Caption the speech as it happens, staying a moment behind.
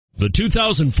The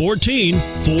 2014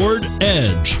 Ford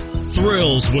Edge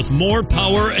thrills with more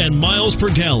power and miles per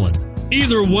gallon.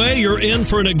 Either way, you're in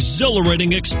for an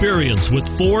exhilarating experience with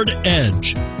Ford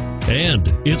Edge. And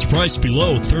it's priced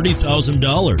below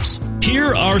 $30,000.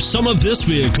 Here are some of this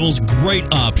vehicle's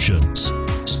great options: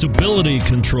 stability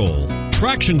control,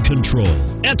 traction control,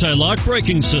 anti-lock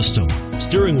braking system,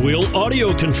 steering wheel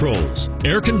audio controls,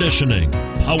 air conditioning,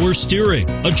 power steering,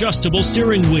 adjustable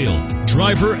steering wheel,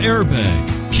 driver airbag,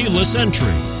 keyless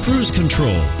entry, cruise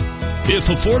control. If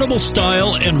affordable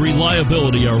style and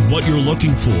reliability are what you're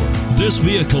looking for, this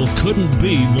vehicle couldn't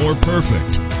be more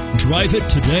perfect. Drive it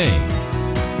today.